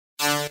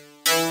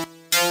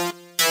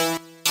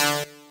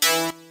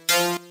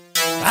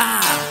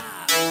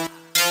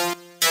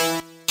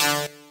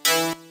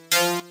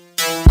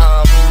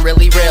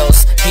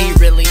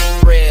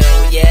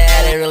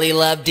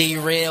love D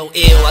real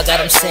ill. I got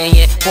them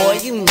saying, boy,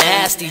 you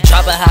nasty.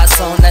 Drop a hot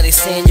song, now they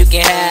saying you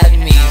can have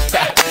me.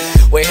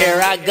 Well,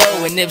 here I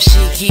go, and if she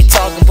keep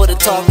talking, put a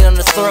talking on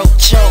the throat,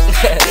 choke.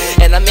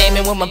 And I'm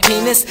aiming with my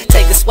penis,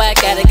 take a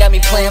swag at it, got me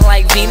playing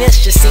like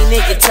Venus. Just seen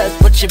it get touched,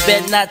 but you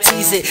better not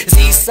tease it.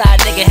 Z-side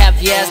nigga, have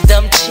your ass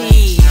dumb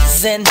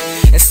cheesin'.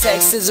 And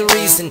sex is a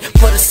reason,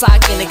 put a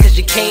sock in it, cause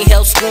you can't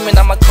help screaming.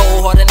 I'm a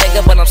cold-hearted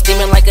nigga, but I'm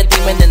steaming like a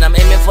demon. And I'm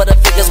aiming for the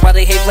figures while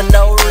they hate for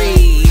no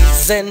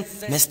reason.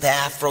 Mr.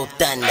 Afro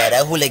Thunder,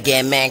 the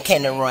hooligan man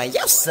came to run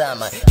your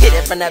summer. Hit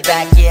it from the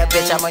back, yeah,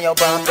 bitch, I'm on your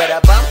bump, but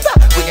a bump up.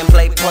 We can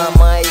play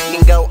plumber, you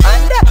can go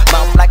under.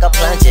 Mouth like a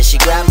plunger, she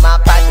grabbed my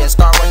pipe and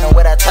start working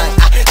with her tongue.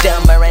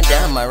 Dumber and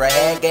dumber, her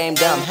head game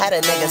dumb. Had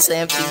a nigga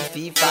saying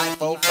fee, 5,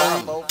 4,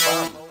 5.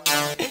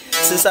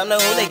 Since I'm the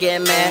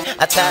hooligan man,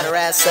 I tied her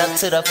ass up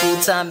to the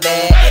futon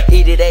bed.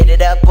 Eat it, ate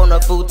it up on the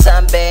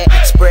futon bed.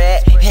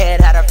 Spread,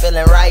 head had her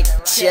feeling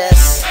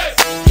righteous.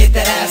 Get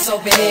that ass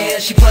over here,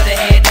 she put her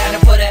head down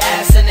and put her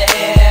ass in the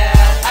air.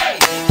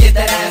 Get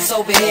that ass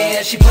over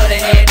here, she put her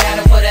head down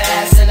and put her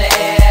ass in the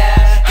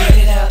air. Get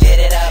it up, get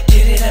it up,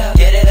 get it up,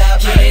 get it up,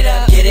 get it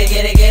up, get it,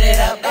 get it, get it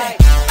up.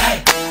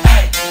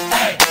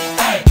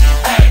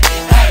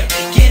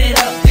 Get it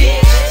up,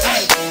 bitch.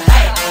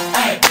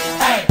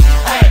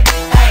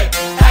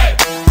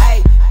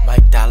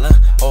 Mike Dollar,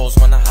 hoes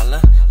wanna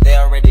holler. They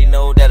already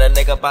know that a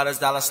nigga bought his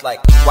dollars like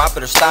whop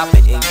it or stop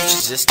it, and you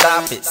should just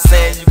stop it.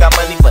 Saying you got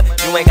money, but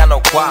you ain't got no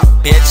guap,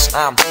 bitch.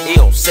 I'm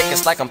ill, sick,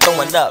 it's like I'm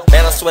throwing up.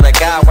 Man, I swear to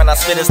God, when I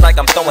spit, it's like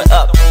I'm throwing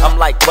up. I'm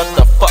like, what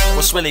the fuck,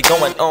 what's really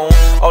going on?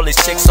 All these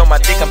chicks on my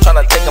dick, I'm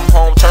tryna take them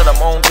home. Turn them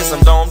on, get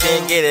some dome,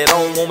 then get it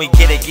on. When we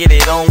get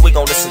it on, we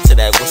gon' listen to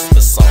that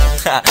whisper song.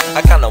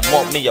 I kinda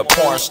want me a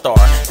porn star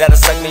that'll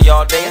suck me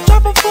all day and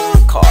drop a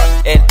phone card.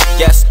 And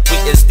yes, we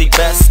is the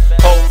best.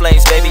 Cold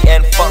flames, baby,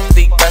 and fuck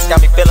the rest.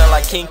 Got me feeling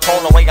like King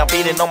Kong, the way I'm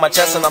beating on my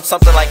chest, and I'm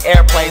something like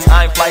airplanes.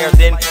 I'm flyer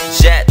than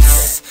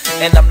jets,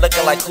 and I'm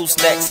looking like who's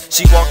next.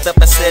 She walked up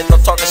and said, no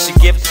talking, she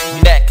give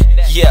neck.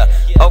 Yeah,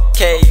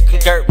 okay, you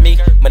can hurt me,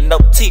 but no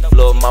teeth,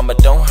 little mama,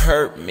 don't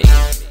hurt me.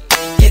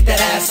 Get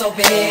that ass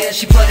over here,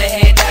 she put her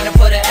head down and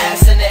put her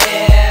ass in the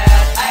air.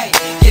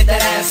 Get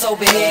that ass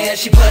over here,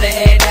 she put her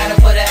head down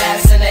and put her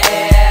ass in the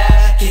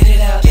air. Get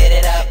it up, get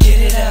it up, get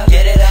it up,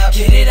 get it up,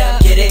 get it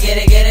up, get it, get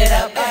it, get it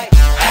up.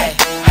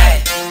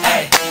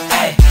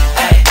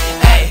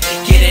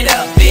 Get it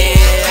up,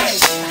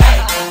 bitch.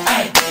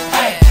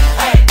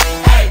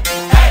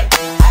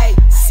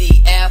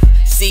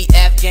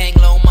 CF gang,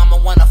 low mama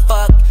wanna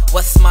fuck.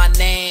 What's my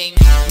name?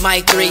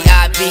 Mike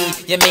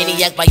 3IB, your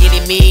maniac by any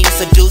means,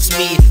 seduce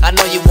me. I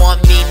know you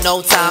want me,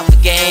 no time for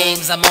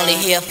games. I'm only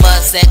here for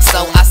sex,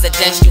 so I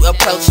suggest you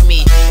approach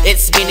me.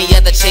 It's many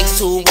other chicks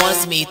who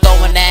wants me,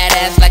 throwing that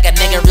ass like a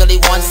nigga really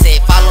wants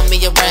it. Follow me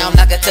around,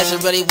 I can tell she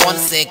really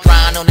wants it.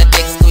 Crying on the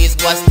dick, squeeze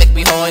what's make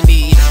me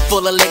horny.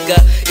 Full of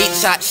liquor, each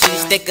shot she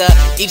sticker.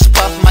 Each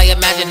puff my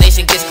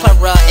imagination gets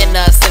clearer. In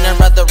the center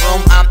of the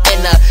room, I'm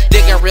in a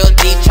digging real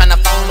deep, trying to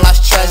find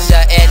lost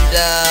treasure. And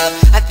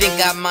I think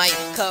I might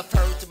cuff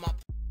her to my...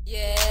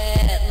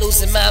 Yeah,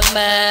 losing my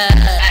mind,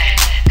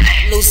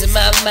 losing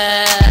my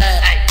mind,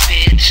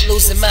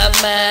 losing my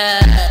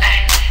mind,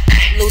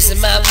 losing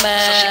my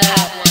mind. So she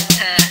pop 1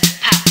 time,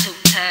 pop 2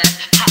 times,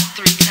 pop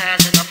 3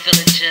 times, and I'm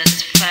feeling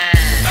just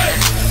fine.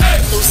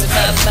 Losing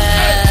my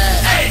mind,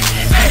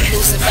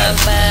 losing my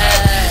mind,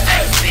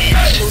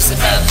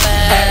 losing my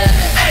mind,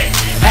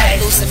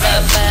 losing my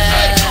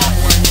mind. So she pop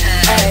 1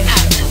 time,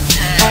 pop 2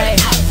 times,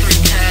 pop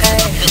 3 times, and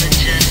I'm feeling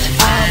just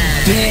fine.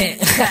 Bent,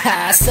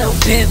 so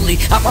Bentley,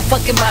 out my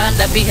fucking mind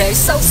I behave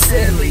so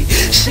silly.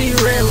 She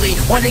really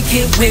wanna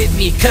get with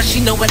me, cause she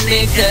know a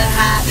nigga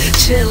hot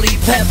chili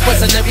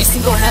peppers and every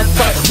single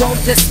heifer. Want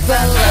this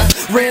fella,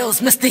 Reals,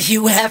 Mr.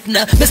 Hugh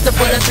Hefner, Mr.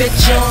 Put a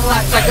bitch on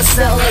lock like a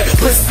cellar.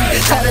 Pussy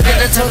tighter than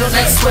a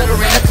turtleneck sweater.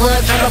 In the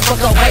club tryna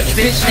fuck a white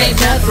bitch named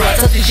Heather. I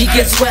told you she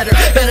gets wetter,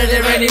 better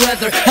than any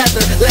weather.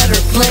 Heather, let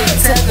her play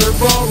tether,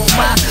 roll on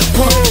my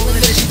pole. And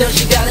then she knows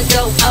she gotta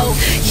go, oh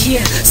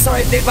yeah,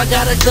 sorry babe I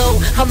gotta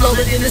go. I'm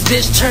loaded in this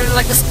bitch, turn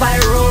like a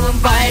spiral. I'm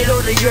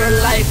vital to your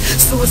life,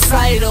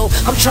 suicidal.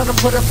 I'm tryna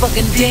put a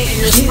fucking dent in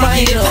your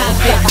spinal.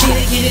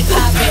 Get it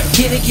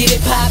poppin', get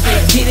it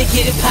poppin',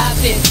 get it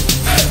poppin'.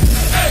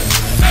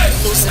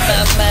 Losing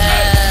my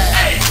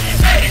mind,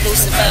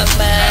 losing my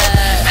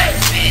mind,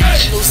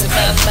 losing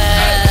my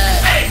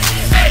mind,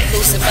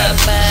 losing my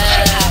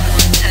mind.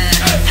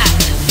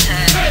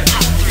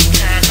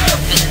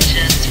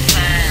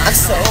 I'm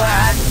so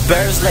hot,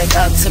 birds link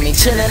up to me,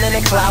 chillin' in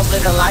the clouds,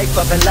 living life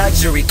up in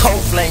luxury.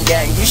 Cold flame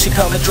gang, you should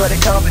come enjoy the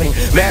company.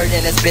 Married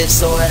in this bitch,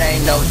 so it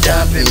ain't no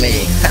dumping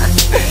me.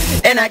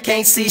 And I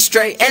can't see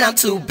straight, and I'm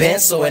too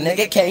bent, so a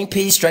nigga can't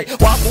pee straight.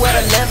 Walk with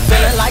a limp,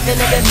 feeling like a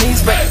nigga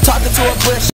needs break. Talking to a bush.